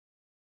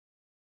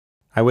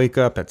I wake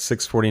up at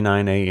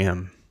 6:49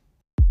 a.m.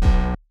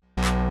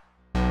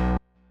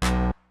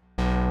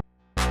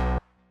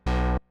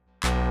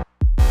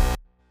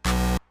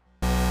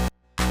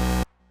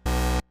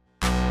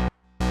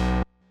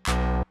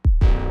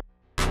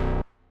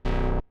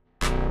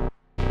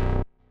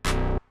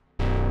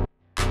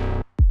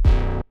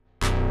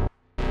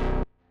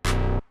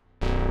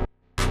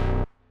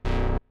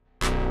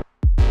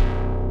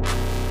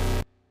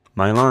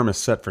 My alarm is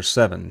set for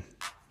 7.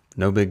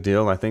 No big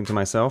deal, I think to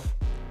myself.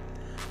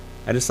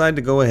 I decide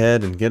to go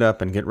ahead and get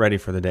up and get ready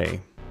for the day.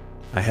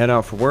 I head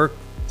out for work,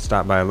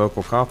 stop by a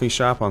local coffee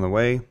shop on the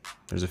way.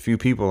 There's a few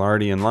people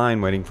already in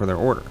line waiting for their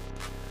order.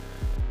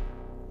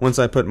 Once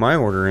I put my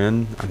order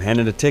in, I'm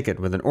handed a ticket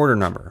with an order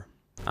number.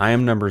 I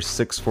am number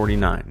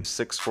 649.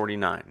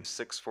 649.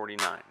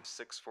 649.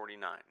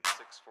 649.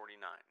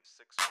 649.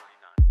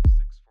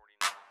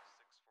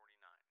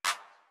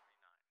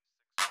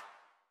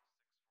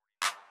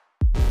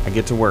 649. 649. I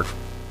get to work.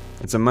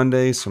 It's a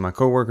Monday, so my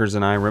coworkers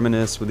and I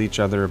reminisce with each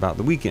other about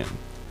the weekend.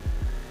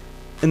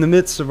 In the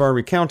midst of our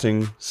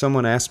recounting,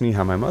 someone asks me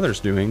how my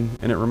mother's doing,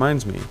 and it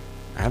reminds me,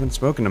 I haven't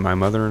spoken to my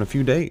mother in a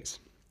few days.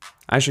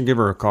 I should give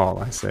her a call,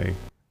 I say,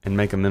 and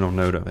make a mental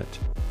note of it.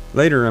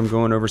 Later, I'm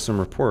going over some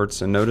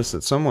reports and notice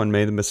that someone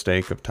made the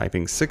mistake of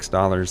typing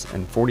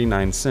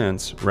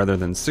 $6.49 rather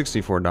than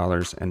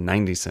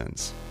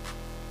 $64.90.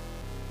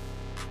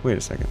 Wait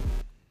a second.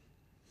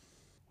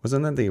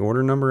 Wasn't that the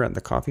order number at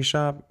the coffee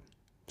shop?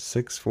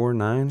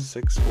 649?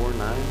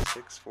 649?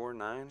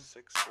 649?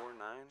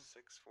 649?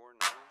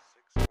 649?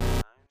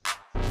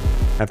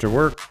 649? After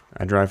work,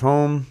 I drive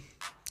home.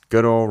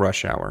 Good old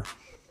rush hour.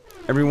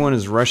 Everyone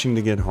is rushing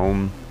to get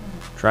home.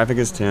 Traffic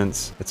is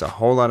tense. It's a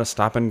whole lot of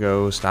stop and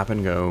go, stop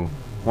and go.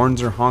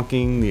 Horns are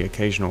honking. The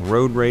occasional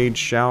road rage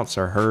shouts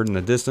are heard in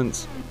the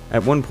distance.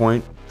 At one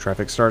point,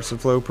 traffic starts to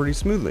flow pretty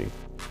smoothly.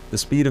 The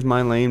speed of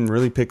my lane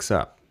really picks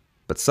up.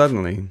 But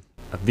suddenly,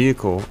 a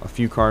vehicle a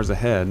few cars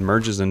ahead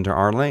merges into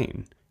our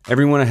lane.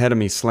 Everyone ahead of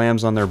me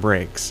slams on their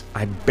brakes.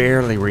 I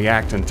barely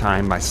react in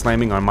time by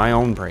slamming on my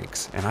own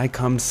brakes, and I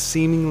come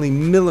seemingly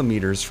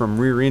millimeters from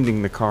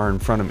rear-ending the car in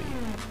front of me.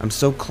 I'm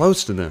so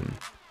close to them.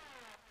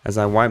 As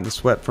I wipe the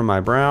sweat from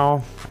my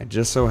brow, I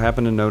just so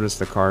happen to notice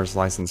the car's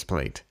license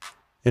plate.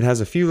 It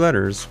has a few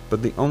letters,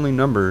 but the only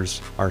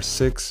numbers are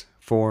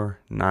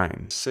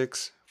 649.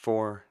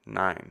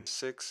 649.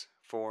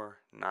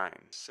 649.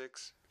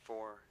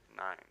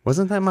 649.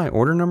 Wasn't that my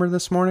order number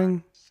this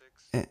morning?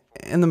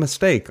 And the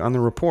mistake on the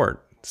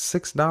report,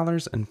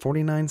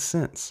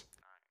 $6.49.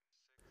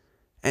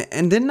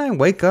 And didn't I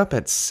wake up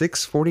at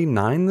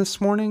 6:49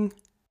 this morning?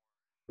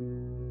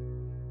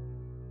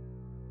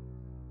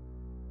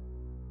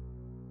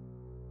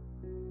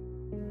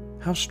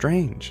 How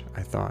strange,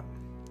 I thought.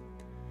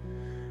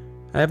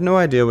 I have no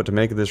idea what to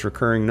make of this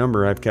recurring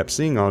number I've kept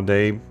seeing all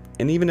day,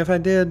 and even if I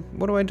did,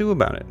 what do I do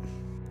about it?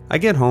 I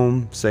get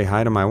home, say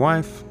hi to my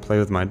wife, play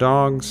with my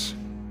dogs,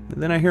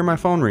 and then I hear my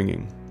phone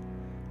ringing.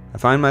 I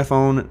find my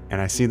phone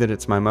and I see that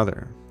it's my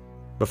mother.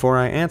 Before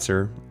I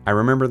answer, I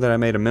remember that I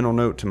made a mental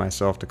note to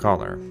myself to call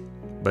her.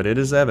 But it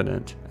is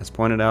evident, as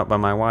pointed out by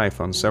my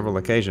wife on several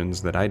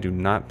occasions, that I do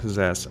not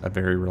possess a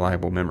very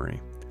reliable memory.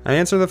 I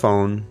answer the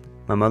phone,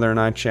 my mother and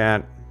I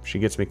chat, she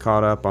gets me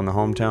caught up on the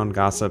hometown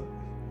gossip.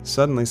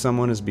 Suddenly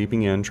someone is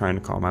beeping in trying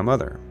to call my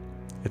mother.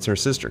 It's her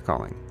sister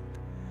calling.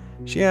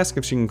 She asks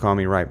if she can call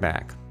me right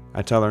back.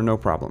 I tell her no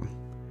problem.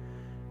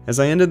 As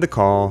I ended the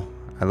call,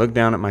 I look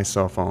down at my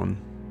cell phone,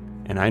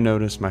 and I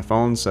notice my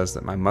phone says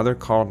that my mother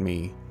called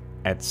me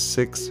at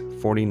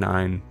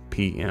 6:49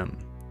 p.m.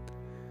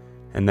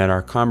 and that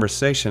our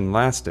conversation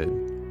lasted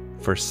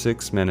for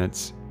 6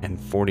 minutes and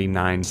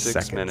 49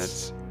 seconds. 6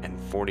 minutes and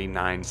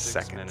 49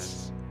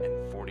 seconds.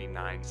 And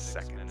 49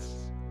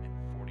 seconds. And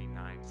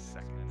 49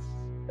 seconds.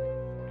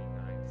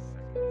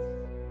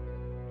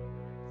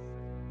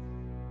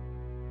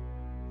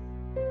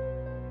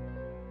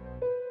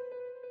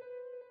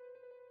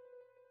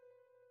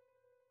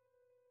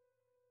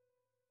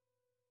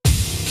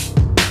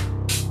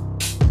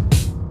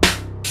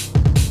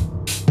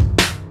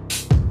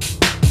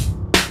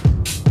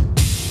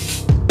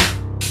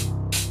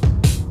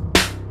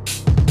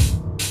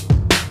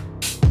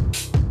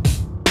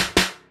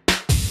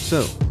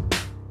 So,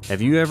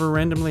 have you ever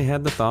randomly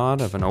had the thought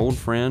of an old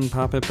friend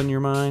pop up in your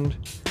mind?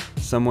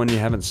 Someone you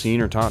haven't seen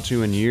or talked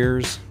to in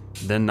years?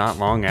 Then not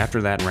long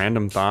after that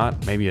random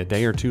thought, maybe a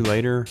day or two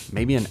later,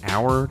 maybe an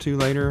hour or two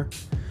later,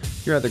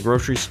 you're at the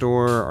grocery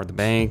store or the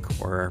bank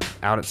or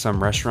out at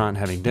some restaurant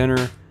having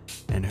dinner,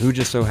 and who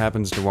just so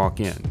happens to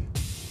walk in?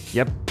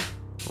 Yep,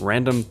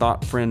 random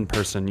thought friend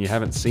person you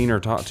haven't seen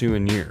or talked to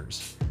in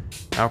years.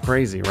 How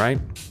crazy, right?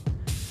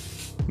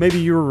 Maybe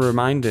you were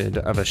reminded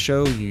of a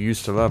show you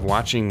used to love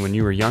watching when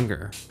you were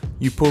younger.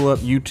 You pull up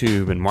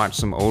YouTube and watch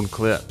some old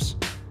clips.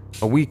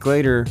 A week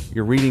later,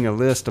 you're reading a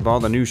list of all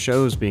the new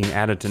shows being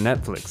added to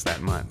Netflix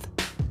that month.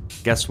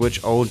 Guess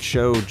which old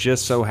show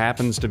just so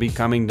happens to be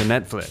coming to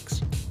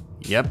Netflix?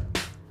 Yep.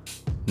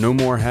 No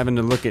more having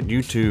to look at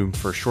YouTube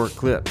for short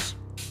clips.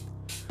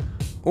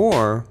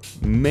 Or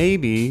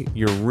maybe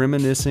you're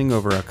reminiscing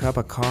over a cup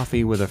of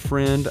coffee with a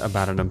friend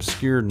about an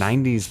obscure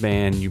 90s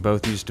band you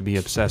both used to be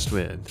obsessed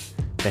with.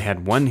 They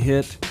had one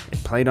hit,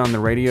 it played on the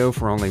radio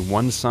for only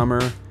one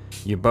summer,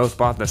 you both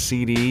bought the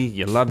CD,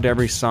 you loved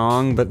every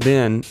song, but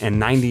then, in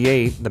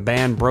 '98, the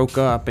band broke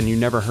up and you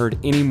never heard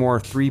any more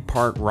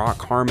 3-part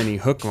rock harmony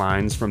hook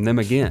lines from them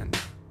again.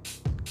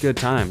 Good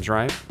times,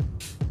 right?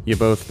 You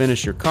both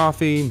finish your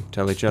coffee,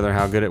 tell each other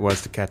how good it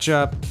was to catch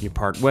up, you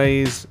part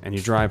ways, and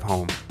you drive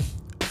home.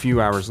 A few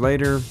hours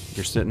later,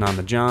 you're sitting on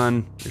the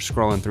John, you're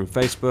scrolling through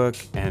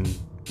Facebook, and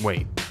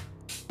wait,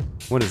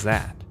 what is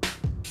that?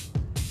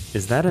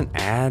 Is that an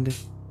ad?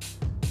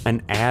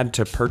 An ad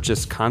to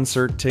purchase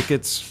concert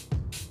tickets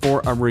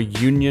for a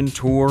reunion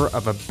tour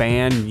of a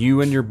band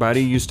you and your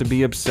buddy used to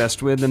be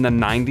obsessed with in the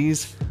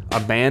 90s? A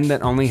band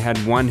that only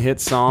had one hit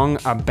song?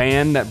 A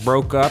band that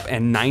broke up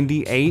in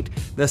 '98?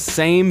 The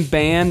same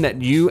band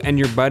that you and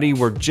your buddy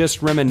were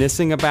just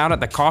reminiscing about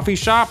at the coffee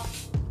shop?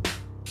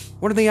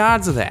 What are the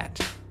odds of that?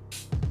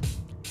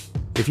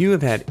 If you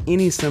have had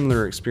any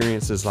similar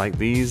experiences like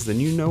these, then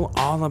you know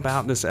all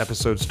about this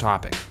episode's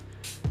topic.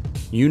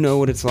 You know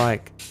what it's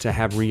like to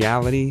have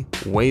reality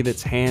wave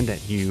its hand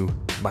at you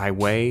by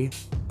way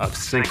of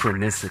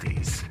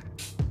synchronicities.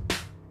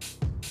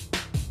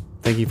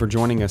 Thank you for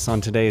joining us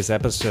on today's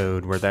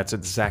episode where that's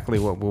exactly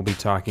what we'll be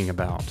talking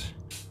about.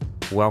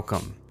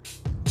 Welcome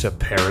to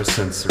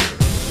Parasensory.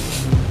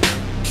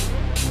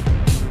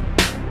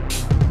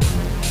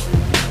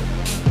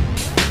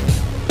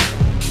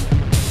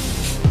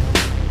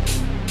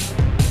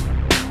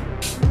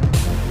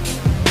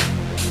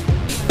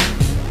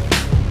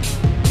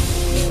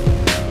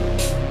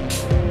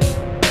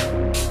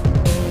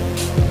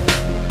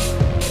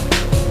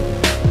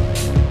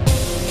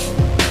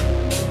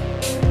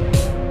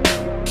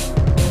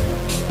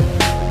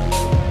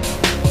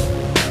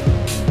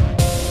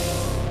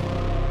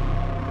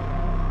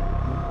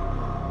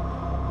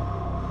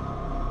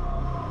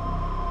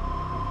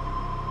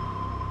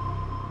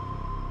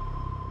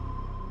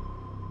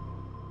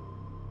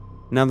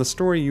 Now, the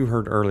story you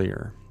heard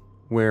earlier,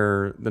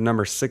 where the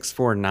number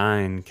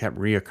 649 kept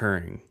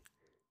reoccurring,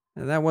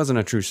 that wasn't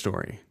a true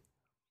story.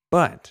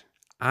 But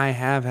I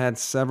have had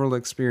several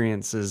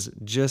experiences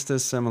just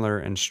as similar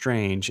and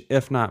strange,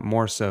 if not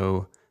more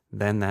so,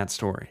 than that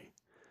story.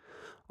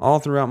 All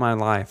throughout my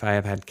life, I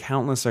have had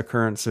countless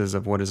occurrences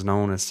of what is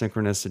known as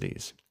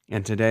synchronicities.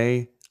 And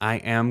today, I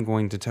am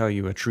going to tell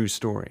you a true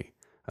story.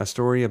 A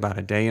story about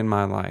a day in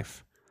my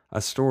life.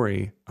 A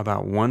story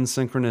about one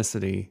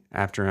synchronicity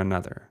after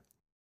another.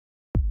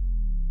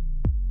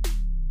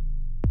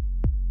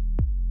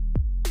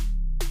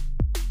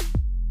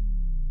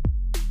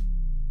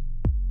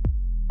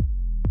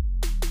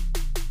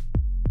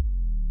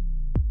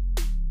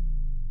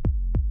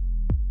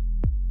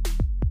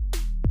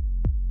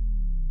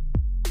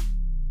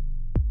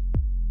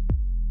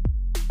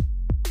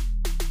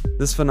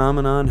 This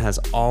phenomenon has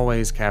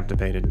always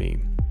captivated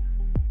me,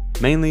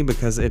 mainly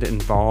because it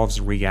involves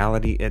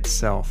reality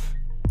itself.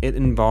 It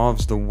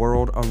involves the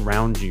world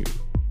around you,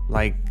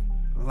 like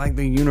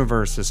the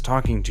universe is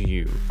talking to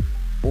you,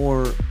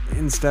 or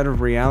instead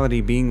of reality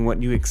being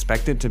what you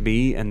expect it to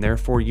be and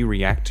therefore you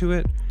react to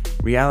it,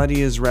 reality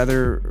is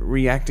rather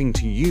reacting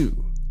to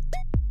you.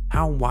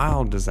 How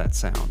wild does that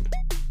sound?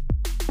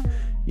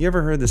 You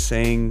ever heard the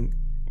saying,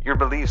 your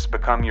beliefs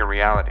become your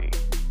reality?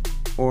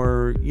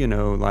 Or,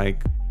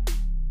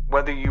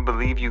 whether you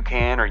believe you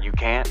can or you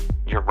can't,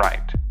 you're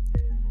right.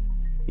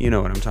 You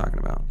know what I'm talking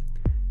about.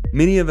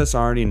 Many of us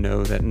already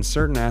know that in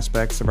certain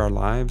aspects of our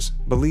lives,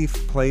 belief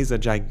plays a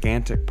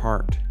gigantic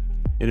part.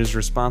 It is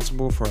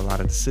responsible for a lot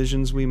of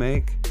decisions we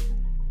make,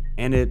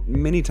 and it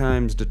many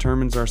times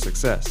determines our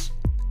success.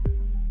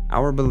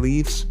 Our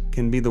beliefs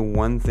can be the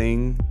one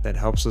thing that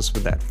helps us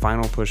with that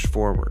final push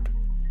forward,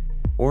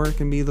 or it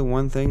can be the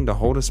one thing to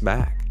hold us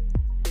back.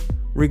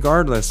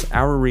 Regardless,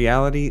 our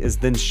reality is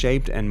then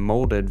shaped and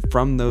molded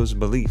from those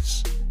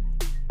beliefs.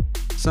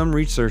 Some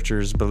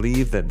researchers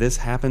believe that this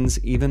happens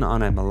even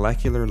on a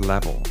molecular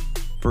level.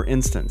 For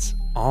instance,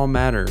 all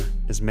matter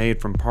is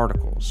made from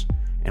particles,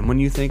 and when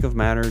you think of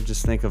matter,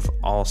 just think of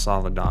all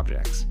solid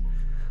objects.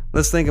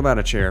 Let's think about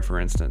a chair, for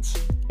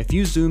instance. If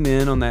you zoom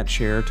in on that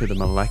chair to the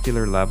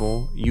molecular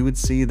level, you would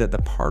see that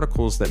the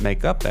particles that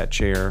make up that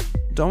chair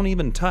don't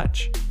even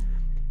touch.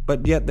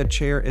 But yet the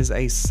chair is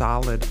a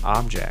solid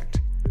object.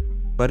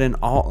 But in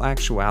all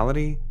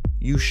actuality,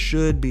 you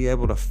should be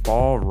able to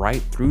fall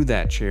right through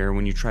that chair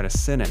when you try to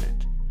sit in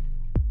it.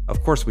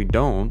 Of course we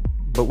don't,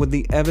 but with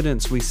the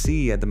evidence we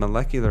see at the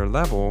molecular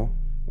level,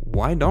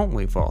 why don't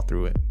we fall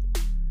through it?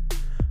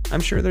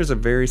 I'm sure there's a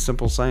very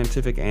simple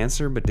scientific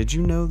answer, but did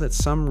you know that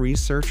some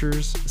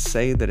researchers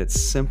say that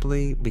it's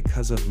simply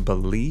because of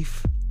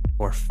belief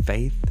or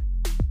faith?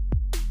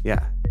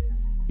 Yeah,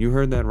 you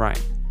heard that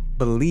right.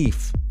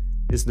 Belief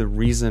is the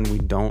reason we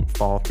don't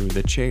fall through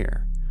the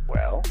chair.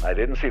 Well, I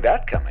didn't see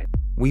that coming.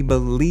 We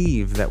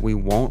believe that we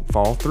won't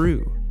fall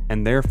through,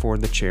 and therefore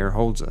the chair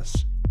holds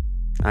us.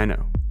 I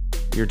know,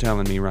 you're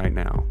telling me right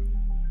now.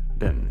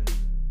 Ben,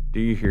 do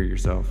you hear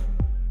yourself?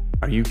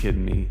 Are you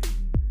kidding me?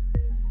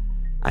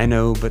 I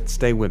know, but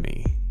stay with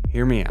me.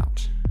 Hear me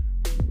out.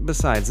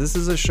 Besides, this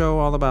is a show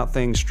all about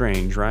things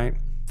strange, right?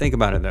 Think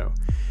about it though.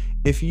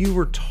 If you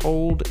were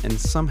told and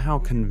somehow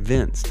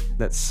convinced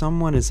that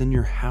someone is in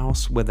your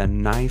house with a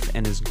knife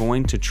and is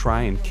going to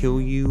try and kill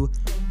you,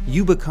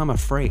 you become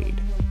afraid.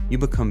 You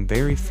become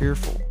very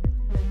fearful.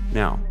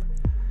 Now,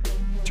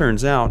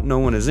 turns out no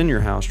one is in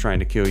your house trying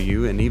to kill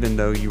you, and even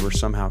though you were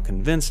somehow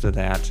convinced of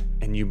that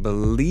and you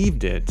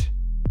believed it,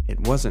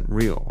 it wasn't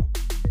real.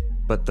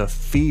 But the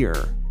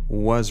fear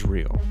was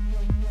real.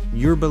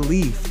 Your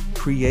belief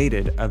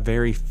created a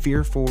very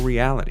fearful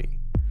reality.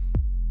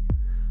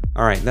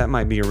 Alright, that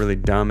might be a really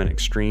dumb and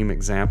extreme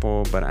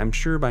example, but I'm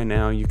sure by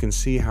now you can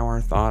see how our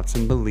thoughts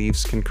and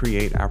beliefs can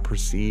create our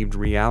perceived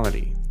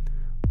reality.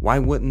 Why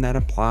wouldn't that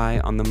apply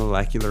on the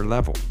molecular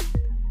level?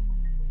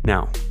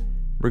 Now,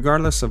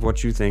 regardless of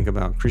what you think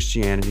about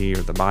Christianity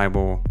or the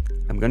Bible,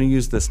 I'm going to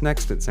use this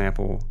next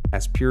example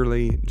as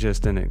purely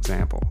just an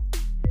example.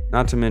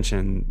 Not to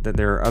mention that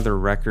there are other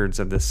records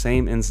of the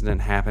same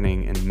incident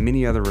happening in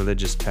many other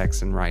religious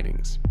texts and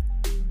writings.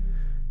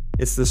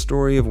 It's the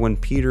story of when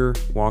Peter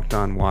walked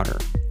on water.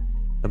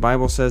 The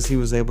Bible says he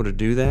was able to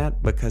do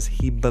that because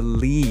he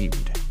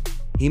believed.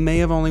 He may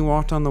have only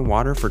walked on the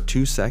water for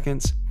 2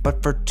 seconds,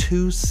 but for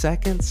 2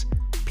 seconds,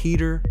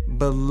 Peter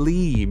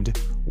believed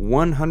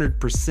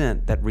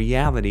 100% that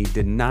reality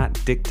did not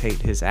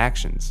dictate his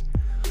actions,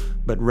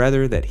 but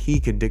rather that he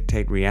could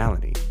dictate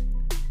reality.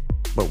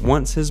 But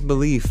once his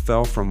belief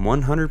fell from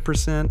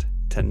 100%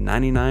 to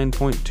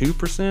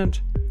 99.2%,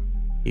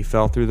 he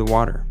fell through the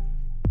water.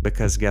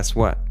 Because guess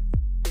what?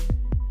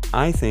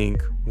 I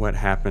think what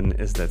happened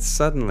is that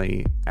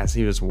suddenly, as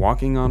he was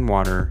walking on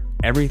water,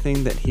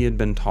 everything that he had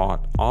been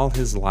taught all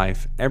his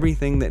life,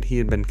 everything that he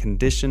had been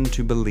conditioned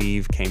to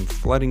believe came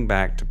flooding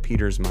back to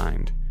Peter's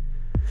mind.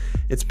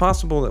 It's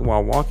possible that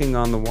while walking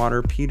on the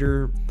water,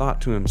 Peter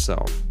thought to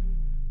himself,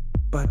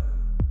 but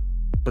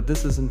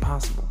this is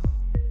impossible.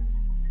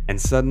 And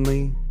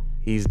suddenly,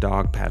 he's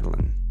dog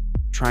paddling,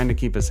 trying to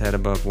keep his head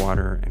above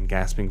water and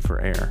gasping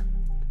for air.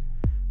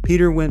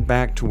 Peter went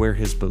back to where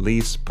his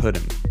beliefs put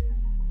him,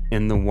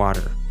 in the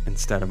water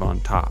instead of on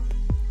top.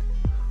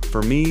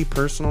 For me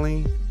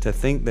personally, to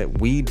think that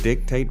we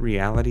dictate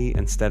reality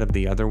instead of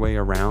the other way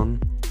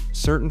around,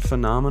 certain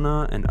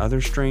phenomena and other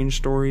strange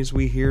stories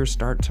we hear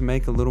start to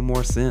make a little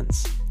more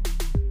sense.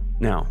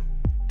 Now,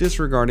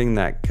 disregarding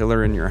that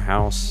killer in your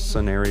house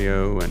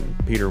scenario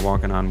and Peter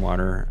walking on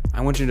water,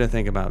 I want you to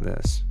think about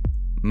this.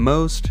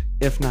 Most,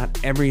 if not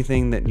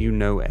everything that you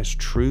know as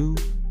true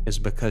is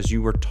because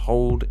you were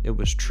told it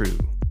was true.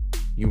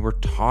 You were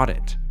taught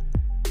it.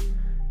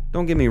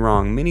 Don't get me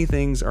wrong, many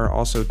things are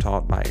also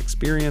taught by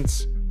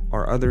experience,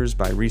 or others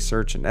by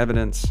research and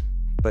evidence,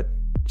 but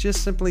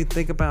just simply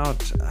think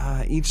about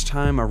each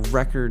time a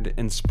record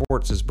in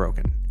sports is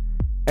broken.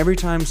 Every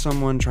time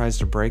someone tries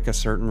to break a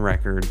certain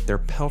record, they're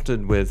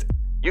pelted with,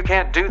 "You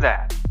can't do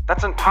that.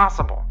 That's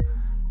impossible.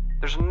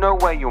 There's no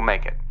way you'll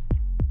make it."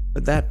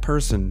 But that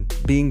person,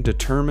 being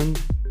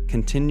determined,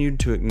 continued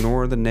to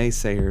ignore the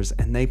naysayers,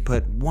 and they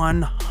put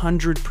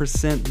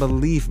 100%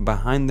 belief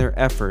behind their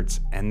efforts,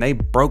 and they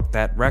broke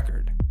that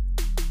record.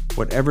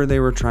 Whatever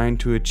they were trying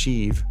to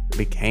achieve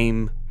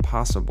became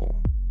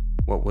possible.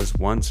 What was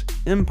once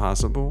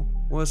impossible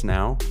was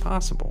now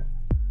possible.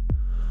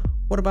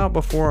 What about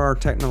before our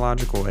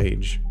technological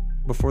age,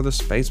 before the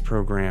space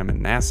program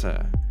and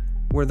NASA,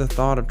 where the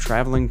thought of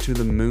traveling to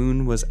the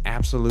moon was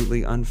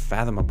absolutely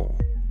unfathomable?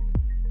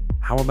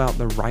 How about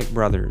the Wright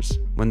brothers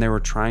when they were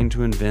trying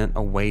to invent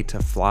a way to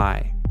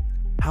fly?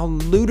 How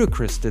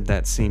ludicrous did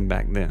that seem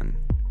back then?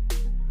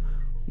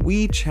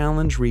 We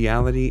challenge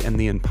reality and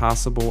the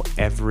impossible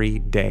every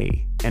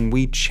day, and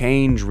we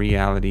change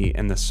reality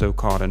and the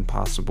so-called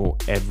impossible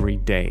every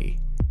day.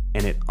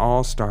 And it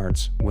all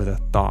starts with a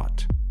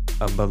thought,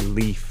 a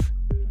belief.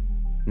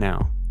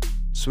 Now,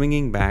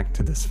 swinging back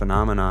to this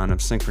phenomenon of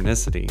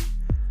synchronicity,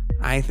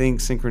 I think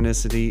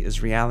synchronicity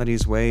is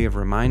reality's way of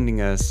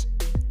reminding us,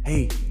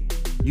 hey,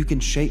 you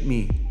can shape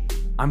me.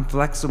 I'm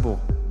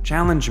flexible.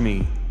 Challenge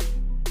me.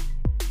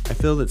 I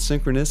feel that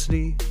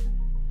synchronicity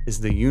is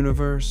the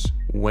universe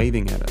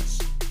waving at us.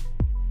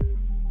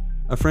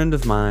 A friend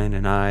of mine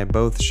and I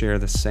both share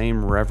the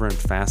same reverent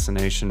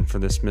fascination for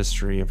this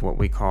mystery of what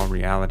we call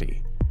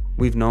reality.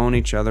 We've known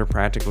each other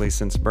practically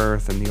since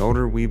birth, and the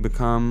older we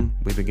become,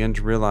 we begin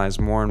to realize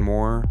more and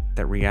more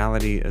that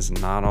reality is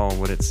not all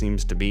what it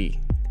seems to be.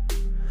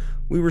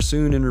 We were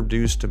soon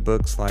introduced to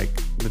books like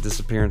The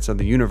Disappearance of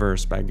the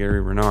Universe by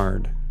Gary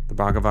Renard, the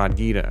Bhagavad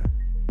Gita,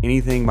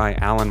 anything by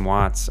Alan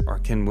Watts or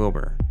Ken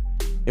Wilber.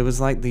 It was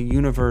like the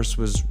universe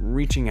was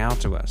reaching out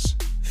to us,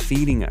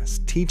 feeding us,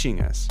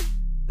 teaching us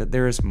that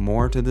there is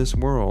more to this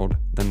world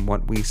than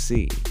what we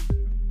see.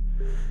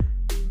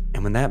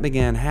 And when that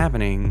began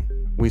happening,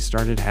 we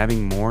started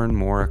having more and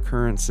more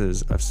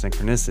occurrences of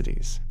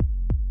synchronicities.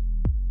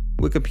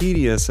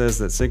 Wikipedia says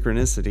that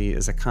synchronicity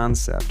is a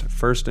concept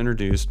first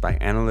introduced by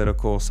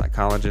analytical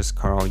psychologist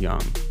Carl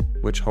Jung,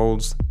 which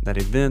holds that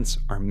events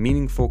are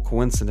meaningful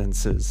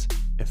coincidences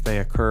if they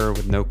occur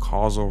with no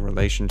causal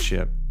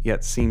relationship,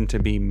 yet seem to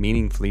be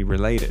meaningfully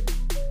related.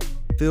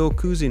 Phil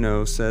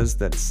Cousineau says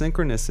that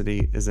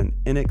synchronicity is an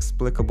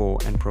inexplicable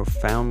and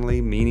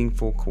profoundly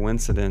meaningful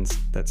coincidence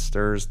that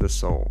stirs the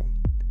soul.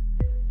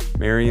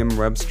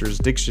 Merriam-Webster's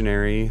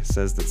dictionary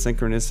says that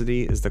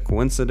synchronicity is the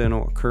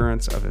coincidental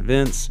occurrence of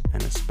events,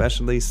 and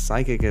especially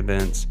psychic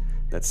events,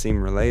 that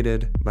seem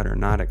related but are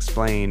not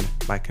explained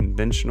by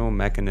conventional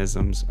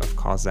mechanisms of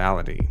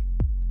causality.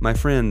 My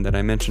friend that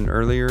I mentioned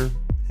earlier,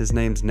 his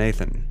name's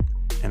Nathan,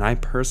 and I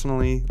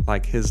personally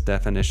like his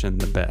definition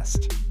the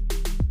best.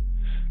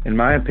 In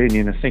my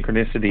opinion, a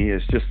synchronicity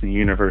is just the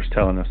universe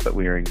telling us that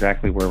we are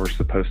exactly where we're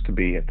supposed to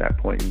be at that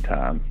point in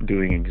time,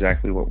 doing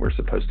exactly what we're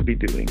supposed to be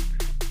doing.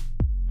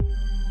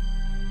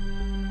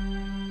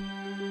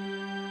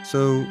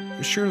 So,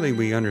 surely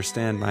we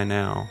understand by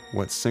now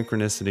what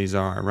synchronicities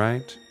are,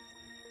 right?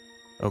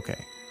 Okay.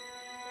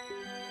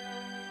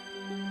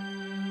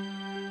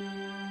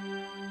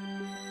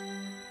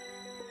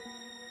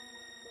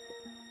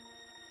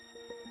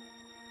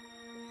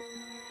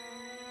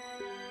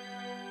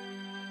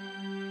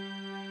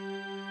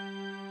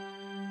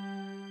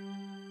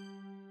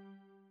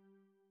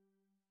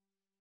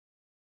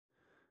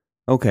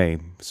 Okay,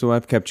 so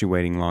I've kept you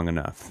waiting long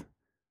enough.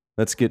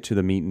 Let's get to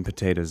the meat and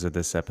potatoes of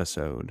this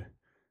episode.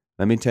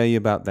 Let me tell you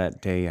about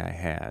that day I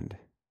had.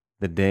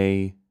 The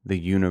day the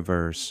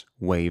universe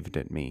waved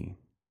at me.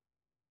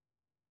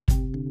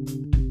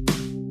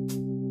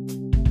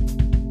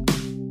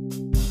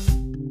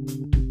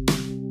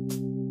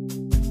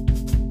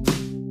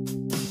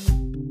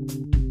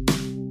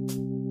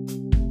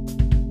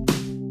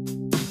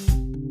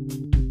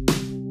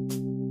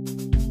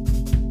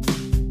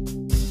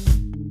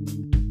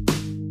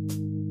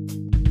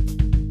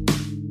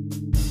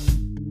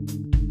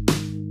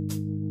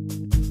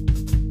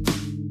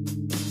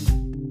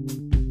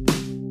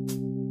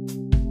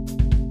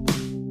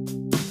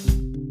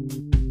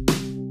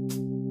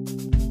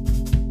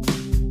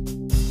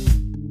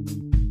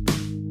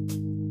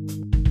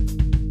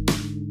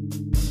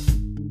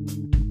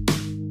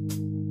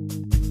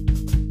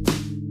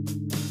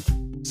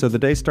 So the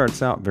day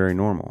starts out very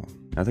normal,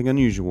 nothing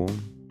unusual.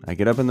 I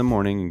get up in the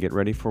morning and get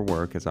ready for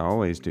work, as I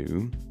always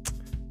do.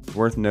 It's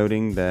worth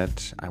noting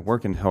that I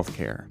work in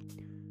healthcare.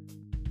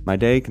 My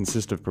day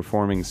consists of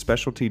performing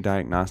specialty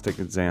diagnostic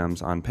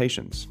exams on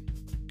patients.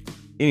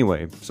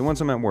 Anyway, so once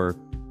I'm at work,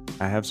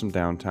 I have some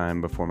downtime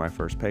before my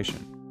first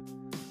patient.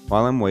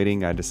 While I'm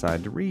waiting, I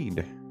decide to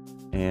read.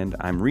 And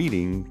I'm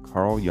reading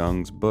Carl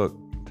Jung's book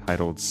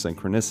titled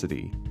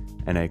Synchronicity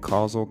and a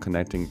Causal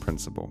Connecting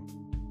Principle.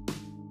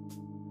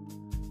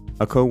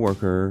 A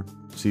coworker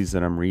sees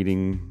that I'm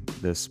reading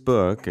this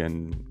book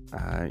and,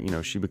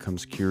 she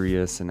becomes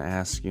curious and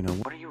asks,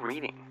 what are you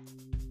reading?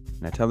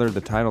 And I tell her the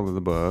title of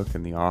the book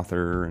and the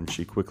author, and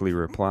she quickly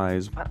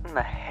replies, what in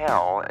the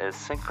hell is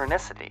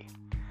synchronicity?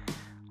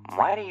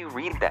 Why do you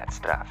read that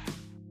stuff?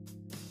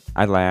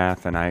 I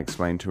laugh and I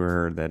explain to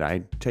her that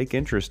I take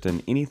interest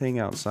in anything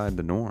outside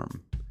the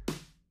norm.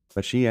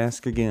 But she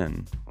asks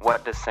again,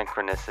 what does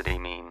synchronicity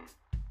mean?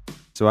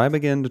 So I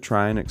begin to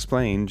try and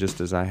explain, just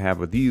as I have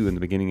with you in the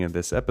beginning of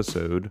this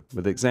episode,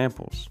 with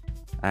examples.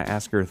 I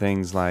ask her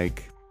things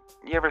like,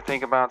 you ever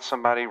think about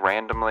somebody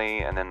randomly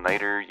and then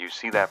later you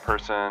see that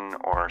person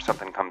or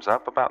something comes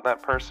up about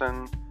that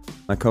person?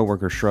 My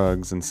coworker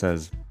shrugs and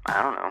says,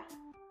 I don't know.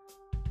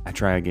 I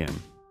try again.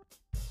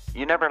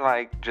 You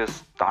never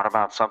just thought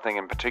about something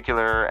in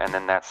particular and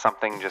then that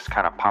something just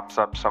kind of pops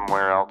up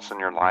somewhere else in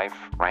your life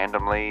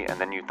randomly and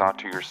then you thought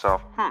to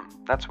yourself,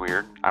 that's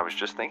weird. I was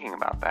just thinking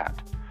about that.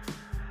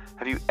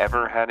 Have you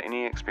ever had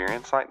any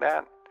experience like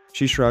that?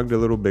 She shrugged a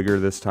little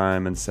bigger this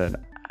time and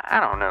said, I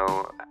don't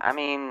know.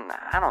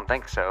 I don't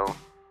think so.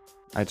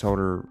 I told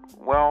her,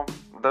 well,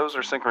 those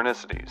are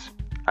synchronicities.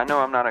 I know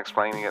I'm not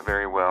explaining it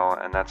very well,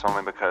 and that's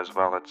only because,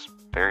 it's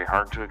very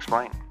hard to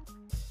explain.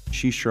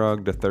 She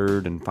shrugged a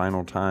third and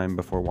final time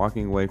before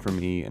walking away from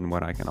me in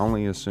what I can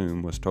only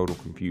assume was total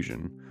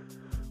confusion,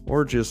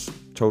 or just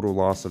total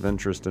loss of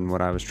interest in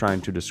what I was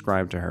trying to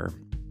describe to her.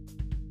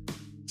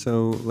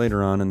 So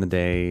later on in the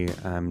day,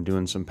 I'm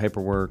doing some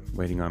paperwork,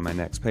 waiting on my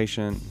next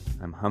patient.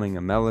 I'm humming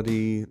a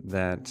melody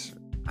that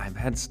I've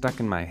had stuck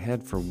in my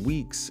head for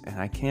weeks,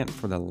 and I can't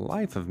for the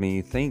life of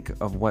me think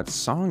of what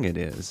song it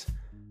is.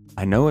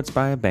 I know it's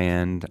by a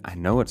band. I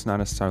know it's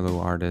not a solo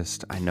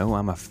artist. I know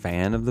I'm a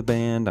fan of the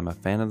band. I'm a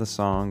fan of the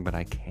song, but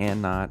I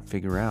cannot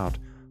figure out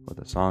what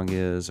the song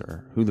is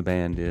or who the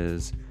band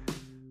is.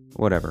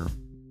 Whatever.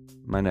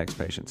 My next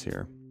patient's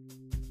here.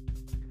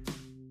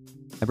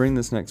 I bring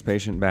this next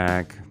patient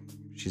back.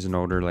 She's an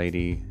older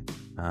lady.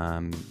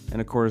 And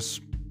of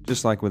course,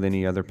 just like with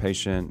any other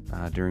patient,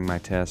 during my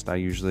test, I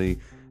usually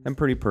am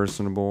pretty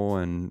personable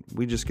and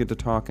we just get to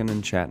talking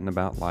and chatting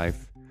about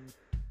life.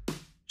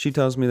 She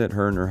tells me that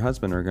her and her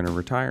husband are going to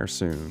retire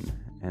soon,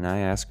 and I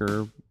ask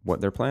her what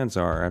their plans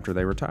are after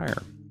they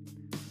retire.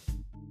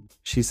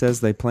 She says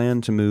they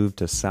plan to move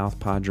to South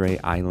Padre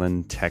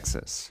Island,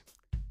 Texas.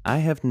 I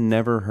have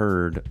never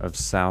heard of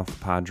South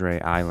Padre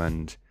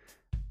Island.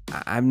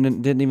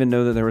 didn't even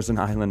know that there was an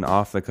island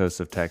off the coast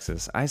of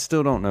Texas. I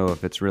still don't know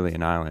if it's really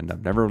an island.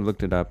 I've never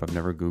looked it up. I've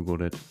never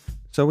Googled it.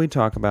 So we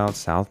talk about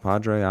South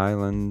Padre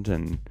Island,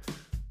 and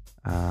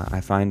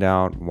I find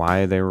out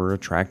why they were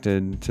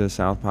attracted to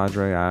South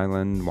Padre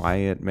Island, why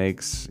it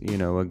makes,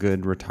 a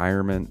good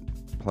retirement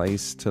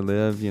place to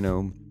live,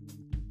 and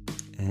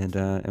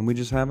we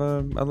just have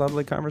a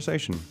lovely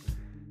conversation.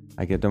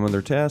 I get done with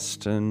her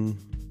test, and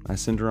I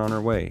send her on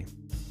her way.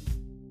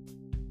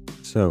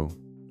 So,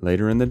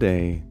 later in the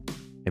day,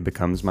 it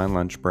becomes my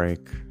lunch break,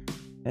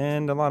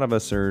 and a lot of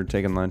us are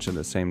taking lunch at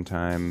the same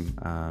time.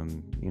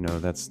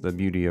 That's the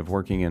beauty of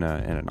working in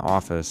an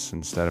office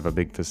instead of a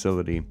big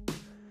facility.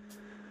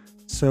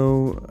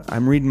 So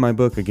I'm reading my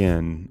book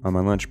again on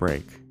my lunch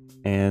break,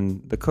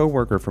 and the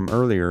coworker from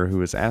earlier who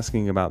was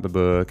asking about the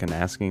book and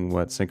asking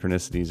what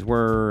synchronicities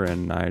were,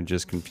 and I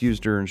just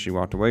confused her and she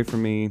walked away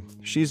from me.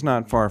 She's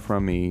not far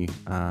from me,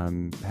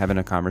 having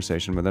a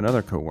conversation with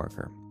another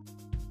coworker.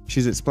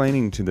 She's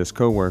explaining to this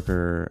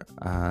coworker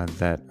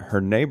that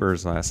her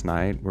neighbors last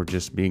night were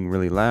just being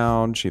really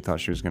loud. She thought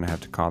she was going to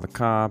have to call the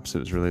cops. It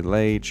was really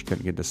late. She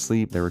couldn't get to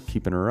sleep. They were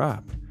keeping her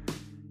up.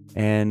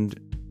 And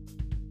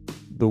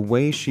the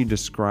way she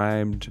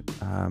described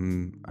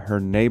her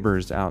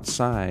neighbors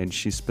outside,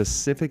 she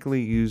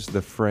specifically used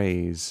the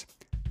phrase,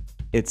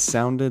 it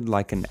sounded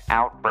like an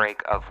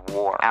outbreak of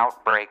war,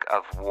 outbreak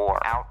of war,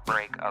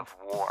 outbreak of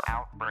war,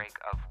 outbreak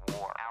of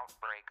war,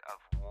 outbreak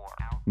of war.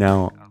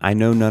 Now, I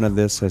know none of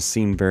this has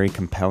seemed very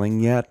compelling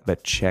yet,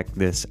 but check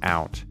this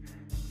out.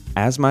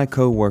 As my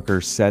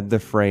coworker said the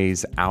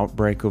phrase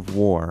outbreak of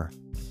war,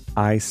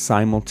 I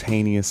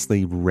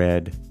simultaneously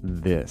read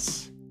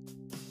this.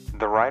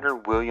 The writer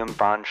William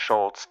von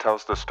Schultz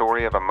tells the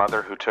story of a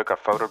mother who took a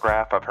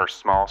photograph of her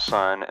small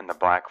son in the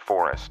Black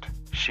Forest.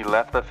 She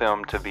left the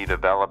film to be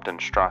developed in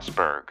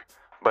Strasbourg,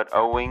 but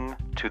owing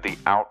to the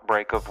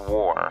outbreak of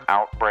war,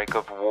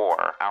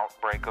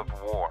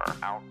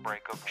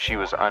 she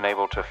was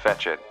unable to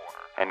fetch it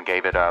and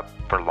gave it up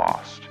for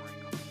lost.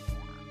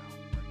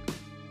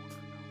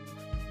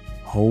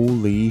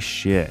 Holy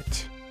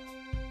shit.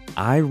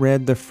 I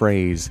read the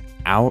phrase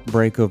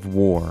outbreak of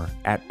war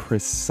at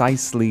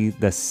precisely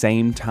the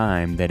same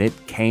time that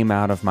it came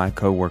out of my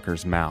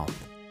coworker's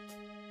mouth.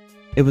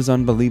 It was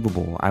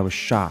unbelievable. I was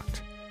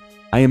shocked.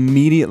 I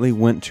immediately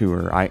went to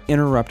her. I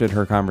interrupted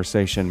her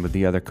conversation with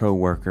the other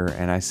coworker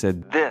and I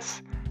said,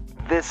 This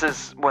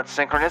is what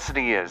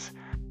synchronicity is.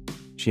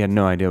 She had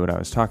no idea what I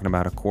was talking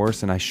about, of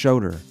course, and I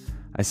showed her.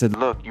 I said,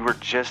 look, you were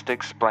just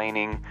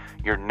explaining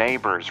your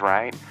neighbors,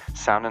 right? It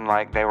sounded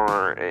like it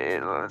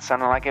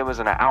was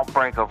an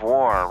outbreak of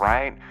war,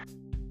 right?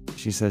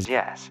 She says,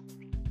 yes.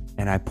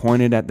 And I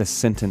pointed at the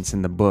sentence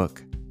in the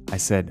book. I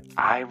said,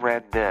 I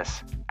read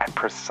this at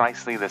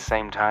precisely the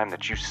same time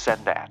that you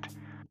said that.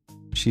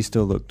 She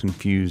still looked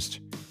confused.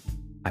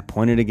 I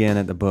pointed again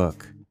at the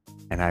book,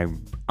 and I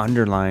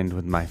underlined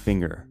with my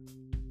finger,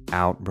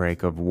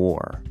 outbreak of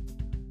war.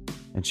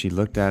 And she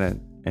looked at it,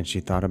 and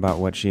she thought about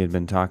what she had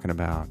been talking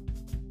about,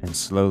 and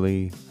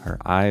slowly her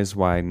eyes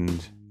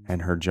widened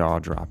and her jaw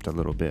dropped a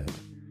little bit.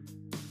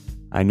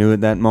 I knew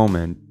at that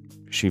moment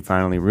she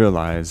finally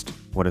realized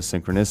what a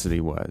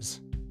synchronicity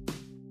was.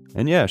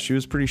 And yeah, she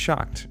was pretty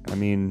shocked. I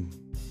mean,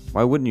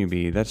 why wouldn't you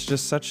be? That's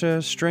just such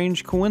a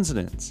strange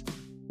coincidence.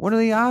 What are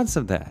the odds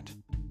of that?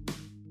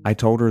 I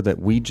told her that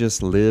we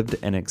just lived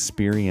and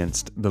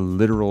experienced the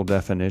literal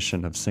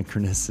definition of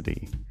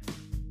synchronicity.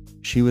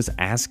 She was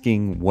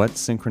asking what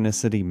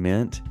synchronicity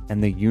meant,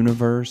 and the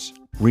universe,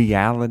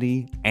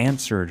 reality,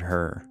 answered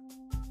her,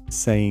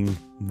 saying,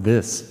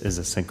 this is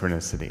a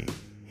synchronicity.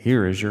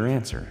 Here is your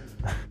answer.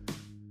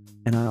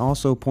 And I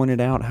also pointed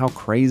out how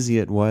crazy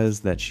it was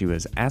that she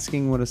was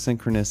asking what a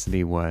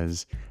synchronicity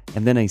was,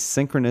 and then a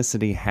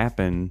synchronicity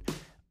happened,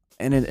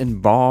 and it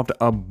involved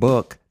a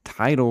book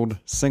titled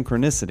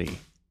Synchronicity.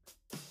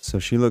 So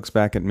she looks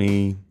back at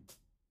me,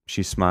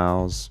 she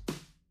smiles,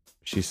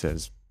 she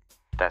says,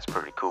 that's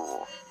pretty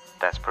cool.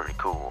 That's pretty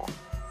cool.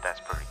 That's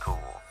pretty cool.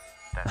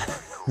 That's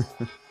pretty cool.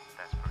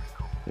 That's pretty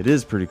cool. It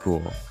is pretty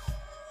cool.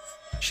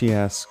 She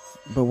asks,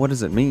 but what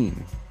does it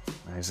mean?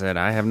 I said,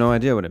 I have no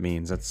idea what it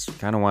means. That's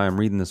kind of why I'm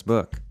reading this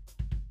book.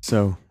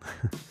 So,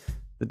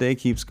 the day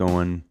keeps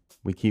going.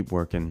 We keep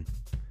working.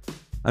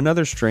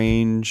 Another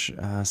strange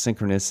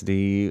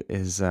synchronicity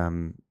is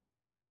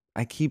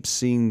I keep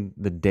seeing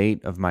the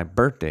date of my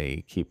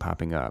birthday keep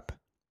popping up.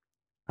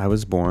 I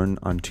was born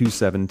on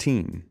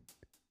 2/17.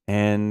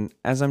 And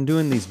as I'm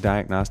doing these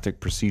diagnostic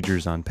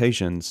procedures on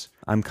patients,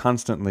 I'm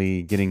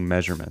constantly getting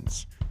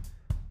measurements.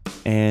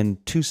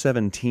 And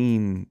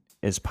 2/17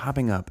 is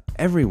popping up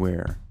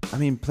everywhere. I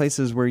mean,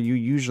 places where you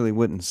usually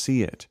wouldn't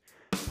see it.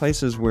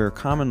 Places where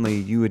commonly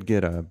you would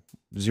get a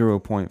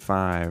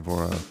 0.5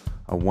 or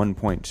a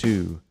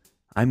 1.2.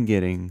 I'm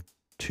getting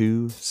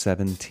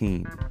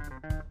 2/17.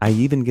 I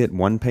even get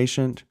one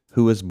patient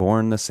who was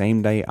born the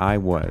same day I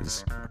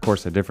was. Of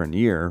course, a different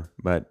year,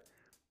 but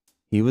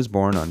he was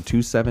born on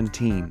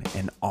 2/17,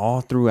 and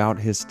all throughout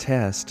his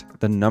test,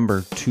 the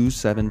number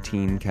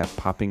 2/17 kept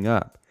popping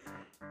up.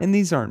 And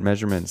these aren't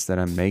measurements that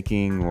I'm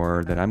making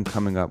or that I'm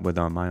coming up with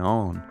on my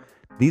own.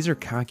 These are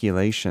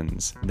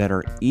calculations that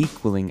are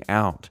equaling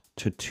out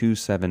to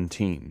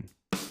 217.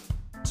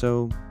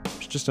 So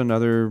it's just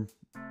another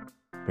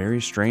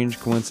very strange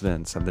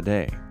coincidence of the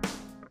day.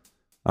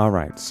 All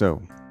right,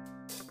 so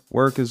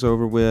work is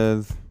over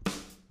with.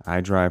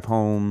 I drive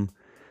home.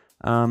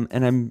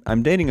 And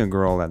I'm dating a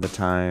girl at the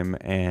time,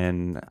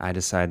 and I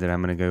decide that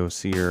I'm going to go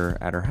see her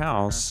at her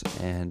house.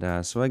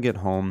 And so I get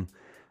home,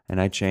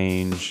 and I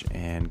change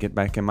and get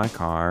back in my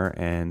car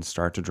and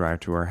start to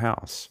drive to her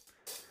house.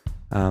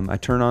 I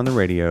turn on the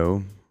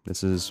radio.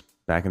 This is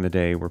back in the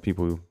day where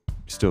people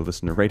still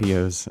listen to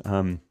radios.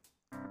 Turn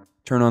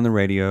on the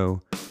radio,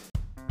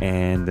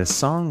 and the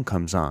song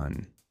comes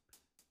on.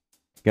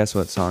 Guess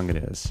what song it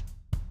is?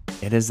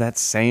 It is that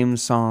same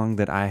song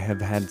that I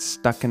have had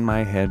stuck in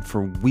my head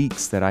for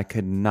weeks that I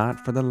could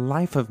not for the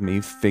life of me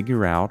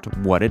figure out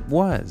what it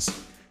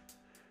was.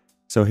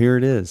 So here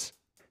it is.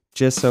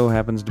 Just so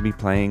happens to be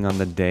playing on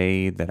the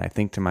day that I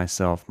think to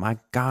myself, my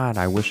God,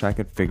 I wish I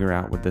could figure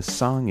out what this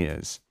song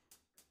is.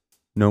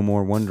 No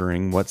more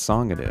wondering what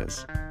song it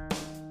is.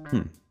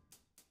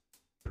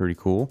 Pretty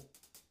cool.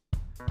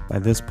 By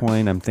this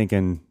point, I'm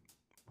thinking,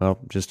 well,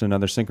 just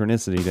another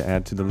synchronicity to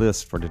add to the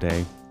list for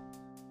today.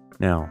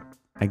 Now,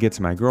 I get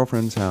to my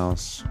girlfriend's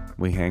house,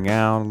 we hang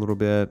out a little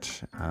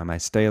bit, I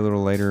stay a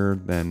little later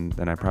than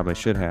I probably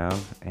should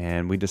have,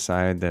 and we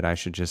decide that I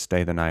should just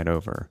stay the night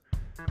over.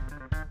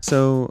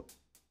 So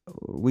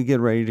we get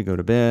ready to go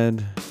to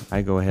bed,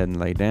 I go ahead and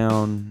lay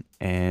down,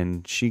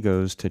 and she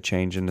goes to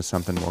change into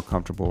something more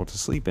comfortable to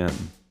sleep in.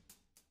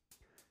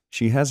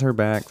 She has her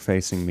back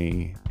facing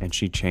me, and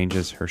she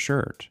changes her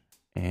shirt,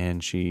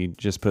 and she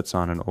just puts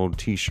on an old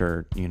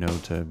t-shirt,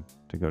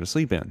 to go to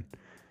sleep in.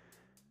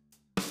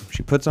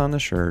 She puts on the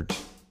shirt,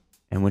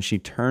 and when she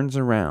turns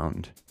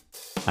around,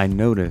 I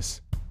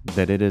notice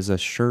that it is a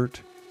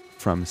shirt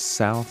from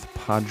South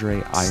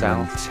Padre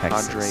Island,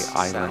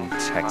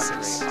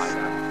 Texas.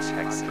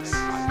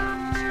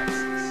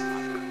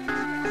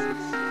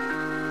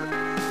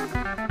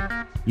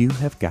 You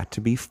have got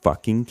to be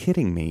fucking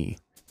kidding me.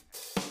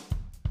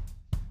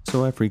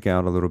 So I freak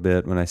out a little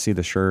bit when I see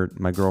the shirt.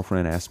 My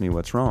girlfriend asks me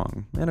what's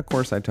wrong, and of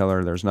course I tell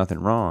her there's nothing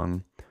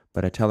wrong.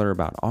 But I tell her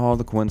about all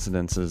the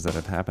coincidences that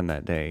have happened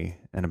that day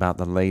and about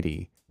the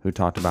lady who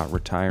talked about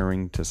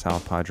retiring to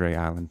South Padre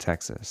Island,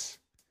 Texas.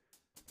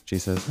 She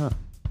says,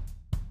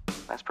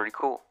 That's pretty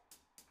cool.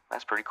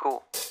 That's pretty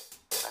cool.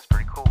 That's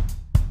pretty cool.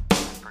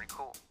 That's pretty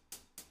cool.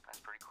 That's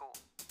pretty cool.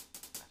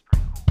 That's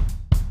pretty cool.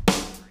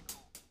 That's pretty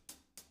cool.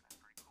 That's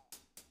pretty cool.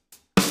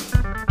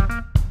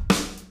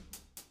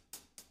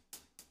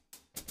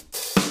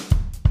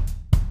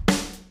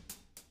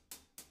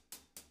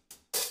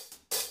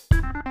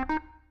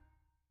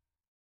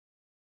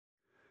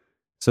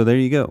 So there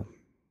you go.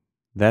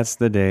 That's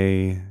the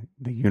day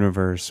the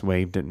universe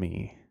waved at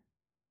me.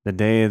 The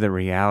day that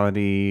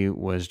reality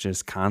was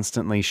just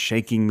constantly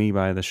shaking me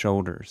by the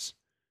shoulders.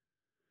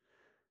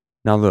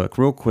 Now look,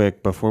 real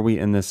quick, before we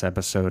end this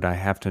episode, I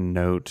have to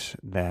note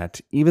that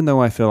even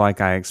though I feel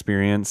like I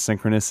experience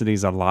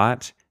synchronicities a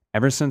lot,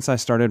 ever since I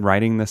started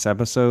writing this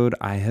episode,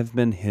 I have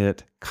been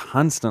hit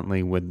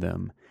constantly with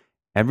them.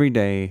 Every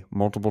day,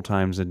 multiple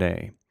times a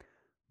day.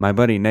 My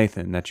buddy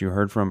Nathan, that you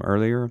heard from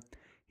earlier,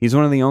 he's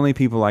one of the only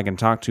people I can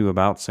talk to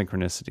about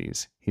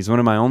synchronicities. He's one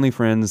of my only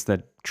friends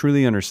that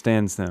truly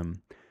understands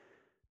them.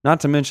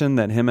 Not to mention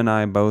that him and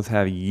I both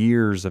have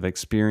years of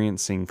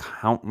experiencing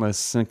countless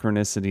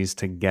synchronicities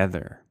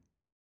together.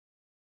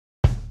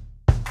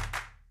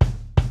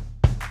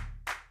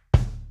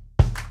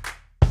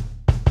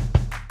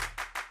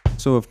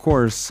 So of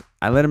course,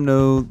 I let him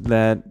know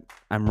that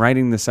I'm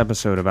writing this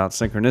episode about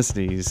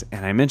synchronicities,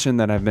 and I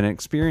mentioned that I've been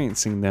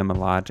experiencing them a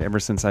lot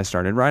ever since I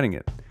started writing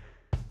it.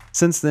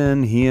 Since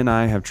then, he and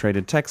I have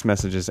traded text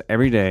messages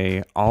every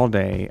day, all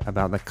day,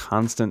 about the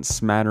constant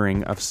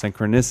smattering of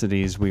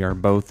synchronicities we are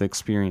both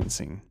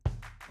experiencing.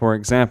 For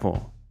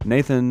example,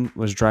 Nathan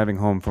was driving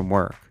home from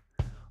work.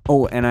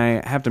 Oh, and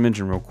I have to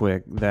mention real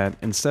quick that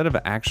instead of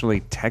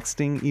actually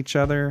texting each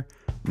other,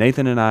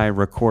 Nathan and I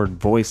record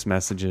voice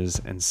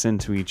messages and send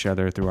to each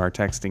other through our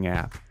texting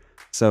app.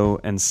 So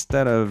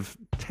instead of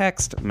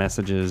text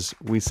messages,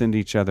 we send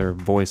each other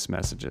voice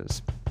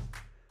messages.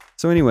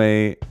 So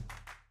anyway,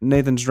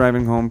 Nathan's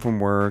driving home from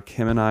work.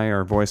 Him and I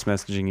are voice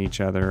messaging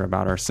each other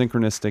about our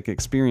synchronistic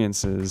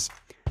experiences.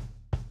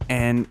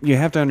 And you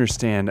have to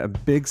understand, a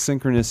big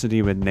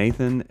synchronicity with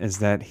Nathan is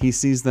that he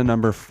sees the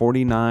number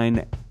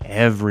 49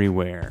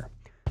 everywhere.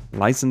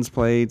 License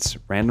plates,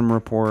 random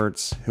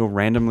reports, he'll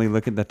randomly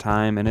look at the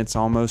time, and it's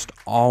almost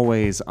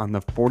always on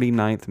the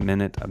 49th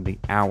minute of the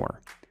hour.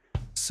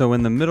 So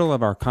in the middle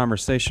of our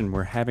conversation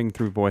we're having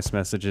through voice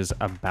messages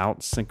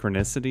about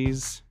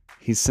synchronicities,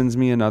 he sends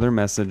me another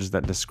message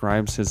that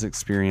describes his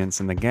experience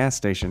in the gas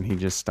station he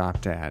just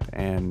stopped at,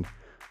 and,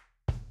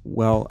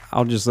 well,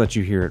 I'll just let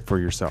you hear it for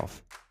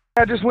yourself.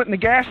 I just went in the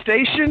gas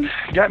station,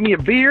 got me a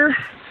beer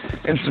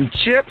and some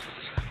chips.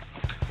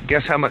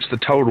 Guess how much the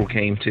total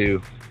came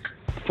to?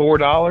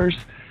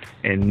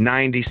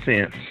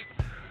 $4.90.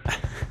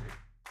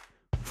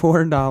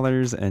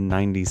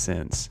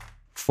 $4.90.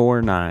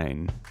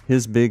 49.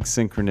 His big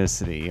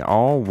synchronicity,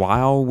 all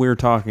while we're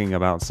talking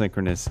about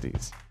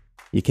synchronicities.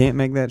 You can't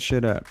make that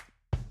shit up.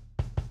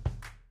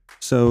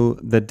 So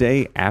the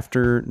day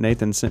after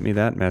Nathan sent me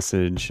that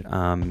message,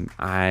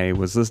 I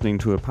was listening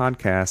to a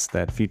podcast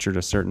that featured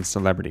a certain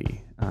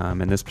celebrity.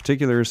 And this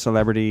particular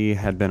celebrity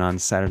had been on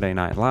Saturday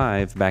Night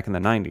Live back in the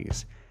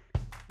 90s.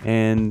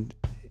 And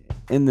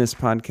in this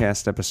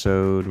podcast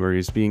episode where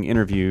he's being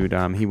interviewed,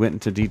 he went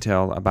into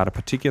detail about a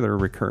particular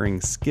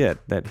recurring skit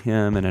that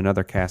him and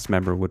another cast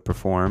member would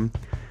perform.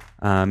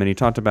 And he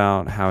talked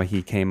about how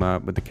he came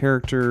up with the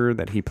character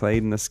that he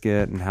played in the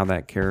skit and how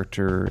that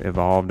character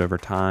evolved over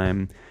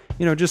time.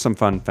 You know, just some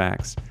fun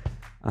facts.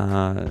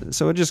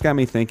 So it just got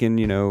me thinking,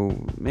 you know,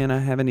 man, I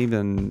haven't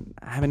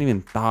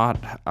even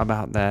thought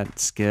about that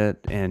skit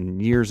in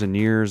years and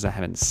years. I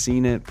haven't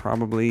seen it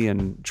probably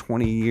in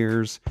 20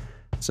 years.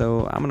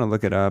 So I'm going to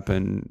look it up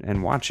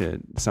and watch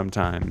it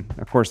sometime.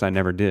 Of course, I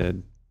never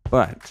did.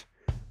 But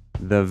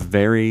the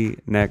very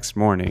next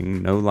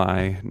morning, no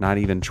lie, not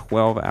even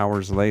 12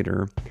 hours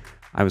later,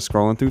 I was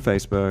scrolling through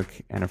Facebook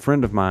and a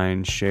friend of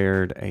mine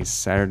shared a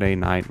Saturday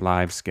Night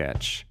Live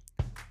sketch.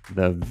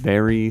 The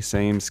very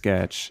same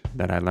sketch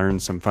that I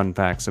learned some fun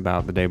facts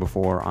about the day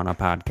before on a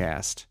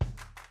podcast.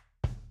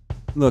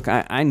 Look,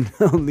 I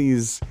know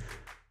these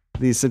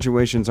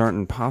situations aren't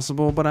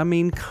impossible, but I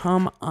mean,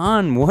 come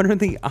on. What are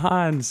the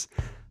odds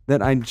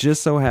that I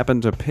just so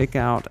happen to pick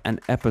out an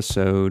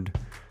episode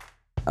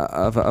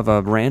of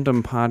a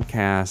random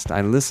podcast?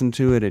 I listen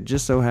to it. It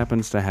just so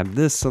happens to have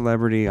this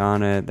celebrity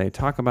on it. They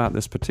talk about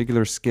this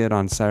particular skit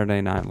on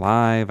Saturday Night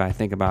Live. I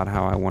think about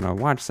how I want to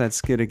watch that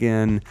skit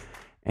again.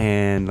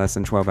 And less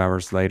than 12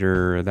 hours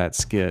later, that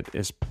skit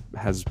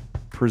has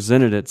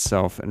presented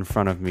itself in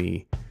front of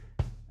me.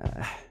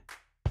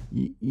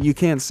 You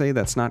can't say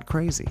that's not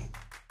crazy.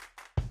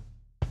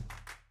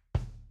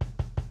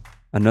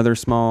 Another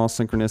small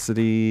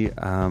synchronicity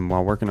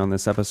while working on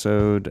this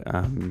episode,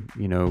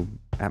 you know,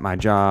 at my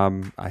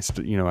job, I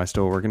still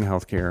work in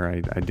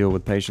healthcare. I deal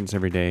with patients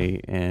every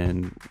day,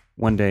 and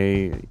one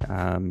day,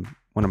 one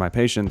of my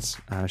patients,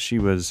 she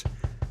was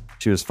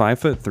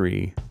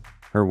 5'3".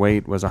 Her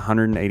weight was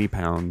 180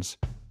 pounds.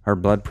 Her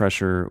blood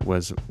pressure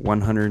was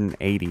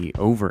 180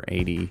 over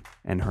 80,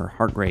 and her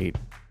heart rate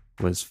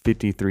was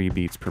 53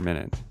 beats per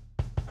minute.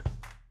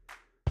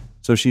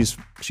 So she's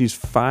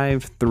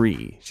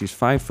 5'3". She's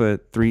 5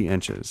 foot 3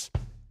 inches.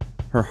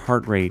 Her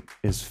heart rate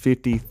is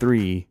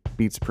 53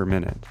 beats per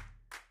minute.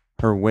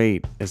 Her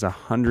weight is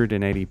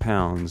 180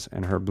 pounds,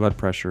 and her blood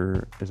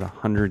pressure is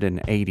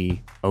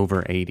 180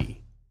 over 80.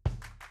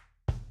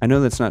 I know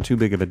that's not too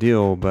big of a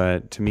deal,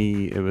 but to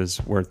me, it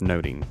was worth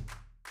noting.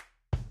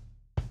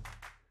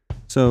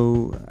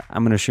 So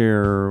I'm going to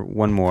share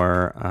one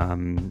more.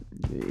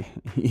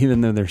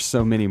 Even though there's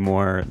so many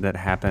more that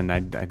happened,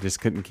 I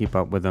just couldn't keep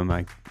up with them.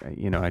 I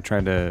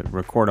tried to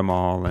record them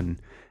all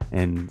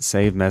and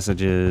save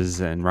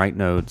messages and write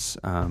notes.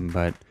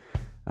 But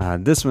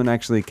this one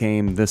actually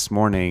came this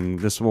morning.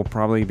 This will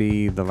probably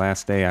be the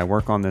last day I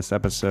work on this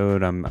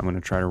episode. I'm going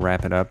to try to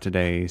wrap it up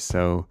today.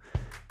 So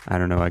I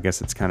don't know, I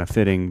guess it's kind of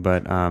fitting,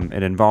 but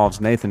it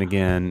involves Nathan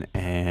again,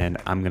 and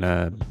I'm going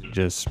to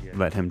just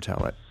let him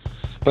tell it.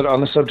 But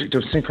on the subject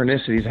of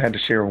synchronicities, I had to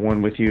share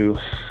one with you,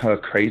 a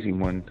crazy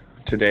one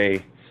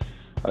today.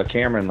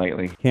 Cameron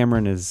lately.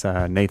 Cameron is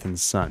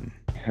Nathan's son.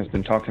 Has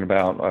been talking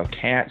about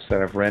cats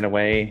that have ran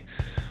away.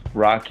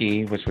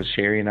 Rocky, which was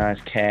Sherry and I's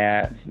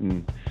cat,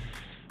 and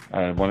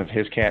one of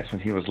his cats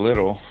when he was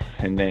little.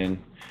 And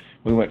then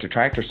we went to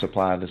Tractor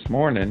Supply this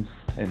morning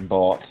and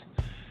bought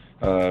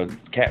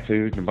cat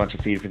food and a bunch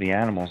of feed for the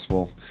animals.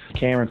 Well,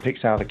 Cameron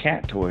picks out a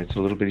cat toy. It's a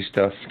little bitty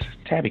stuffed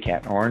tabby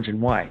cat, orange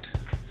and white.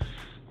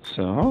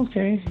 So,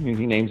 okay,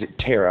 he names it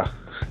Tara.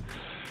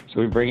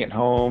 So we bring it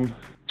home.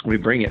 We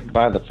bring it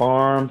by the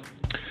farm,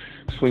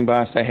 swing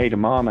by and say hey to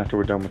Mom after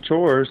we're done with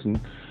chores, and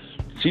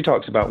she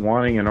talks about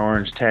wanting an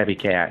orange tabby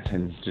cat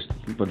and just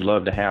would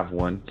love to have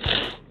one.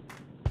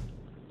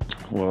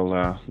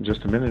 Well,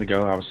 just a minute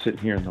ago, I was sitting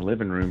here in the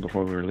living room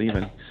before we were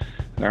leaving,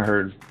 and I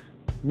heard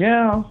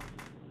meow,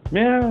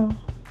 meow,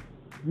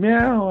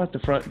 meow at the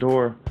front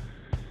door.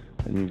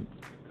 And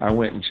I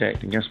went and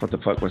checked, and guess what the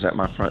fuck was at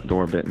my front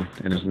door bitten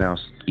and is now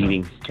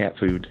eating cat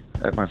food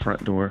at my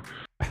front door.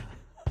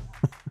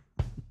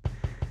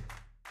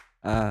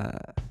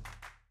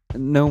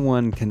 No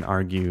one can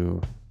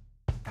argue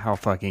how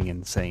fucking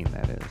insane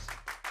that is.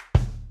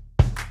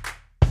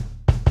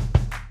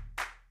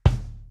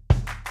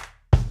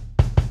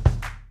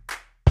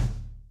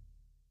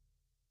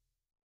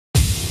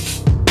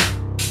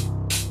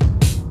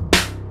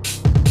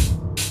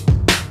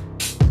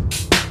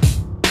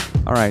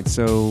 All right,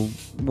 so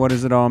what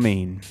does it all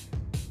mean?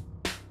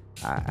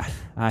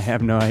 I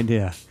have no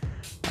idea.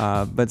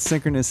 But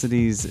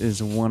synchronicities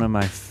is one of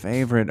my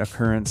favorite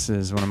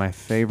occurrences, one of my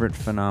favorite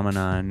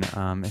phenomenon.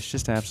 It's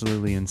just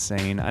absolutely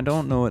insane. I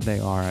don't know what they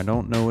are. I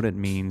don't know what it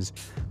means,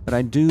 but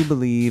I do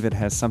believe it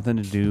has something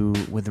to do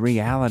with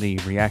reality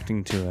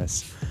reacting to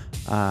us.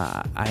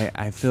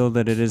 I feel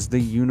that it is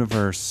the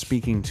universe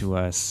speaking to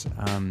us,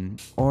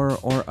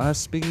 or us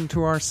speaking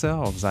to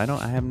ourselves. I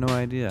have no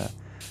idea.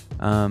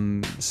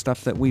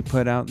 Stuff that we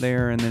put out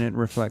there and then it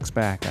reflects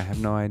back. I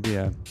have no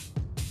idea.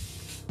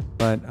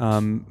 But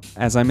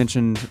as I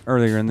mentioned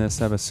earlier in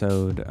this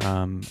episode,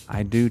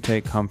 I do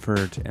take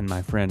comfort in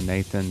my friend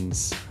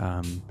Nathan's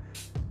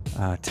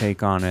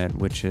take on it,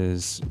 which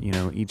is,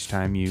 each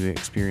time you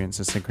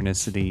experience a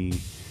synchronicity,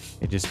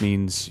 it just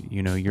means,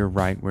 you're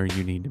right where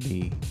you need to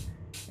be.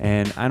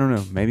 And I don't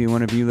know, maybe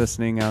one of you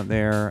listening out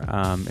there,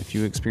 if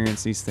you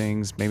experience these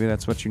things, maybe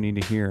that's what you need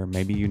to hear.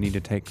 Maybe you need to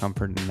take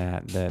comfort in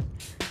that,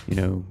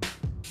 you're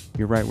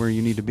right where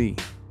you need to be.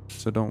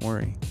 So don't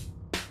worry.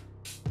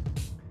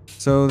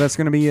 So that's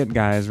going to be it,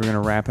 guys. We're going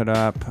to wrap it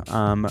up.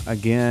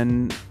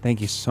 Again,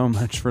 thank you so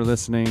much for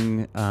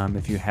listening.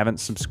 If you haven't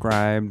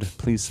subscribed,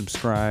 please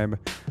subscribe.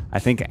 I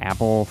think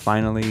Apple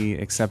finally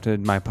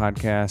accepted my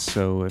podcast.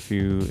 So if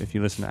you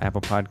listen to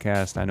Apple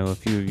Podcast, I know a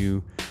few of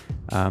you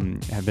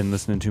have been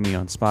listening to me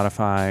on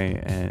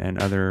Spotify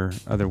and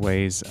other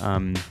ways.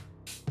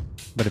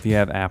 But if you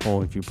have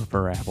Apple, if you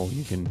prefer Apple,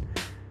 you can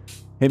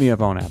hit me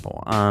up on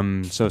Apple.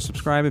 So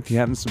subscribe if you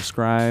haven't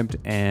subscribed,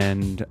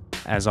 and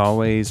as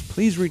always,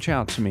 please reach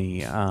out to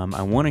me.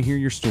 I want to hear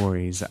your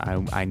stories.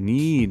 I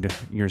need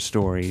your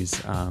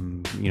stories.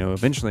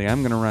 Eventually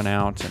I'm going to run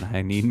out and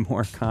I need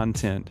more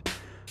content.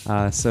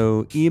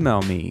 So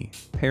email me,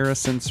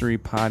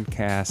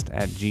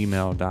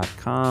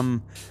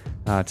 parasensorypodcast@gmail.com.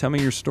 Tell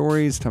me your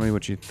stories. Tell me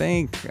what you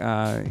think.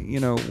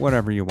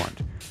 Whatever you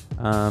want.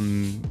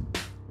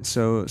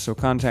 So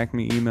contact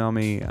me, email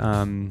me.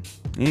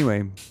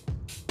 Anyway,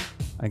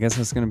 I guess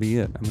that's going to be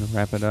it. I'm going to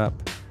wrap it up.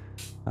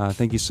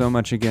 Thank you so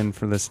much again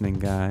for listening,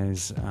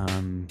 guys.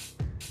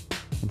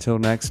 Until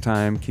next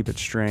time, keep it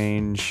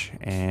strange.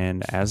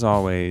 And as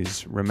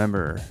always,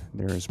 remember,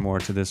 there is more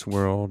to this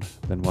world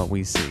than what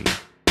we see.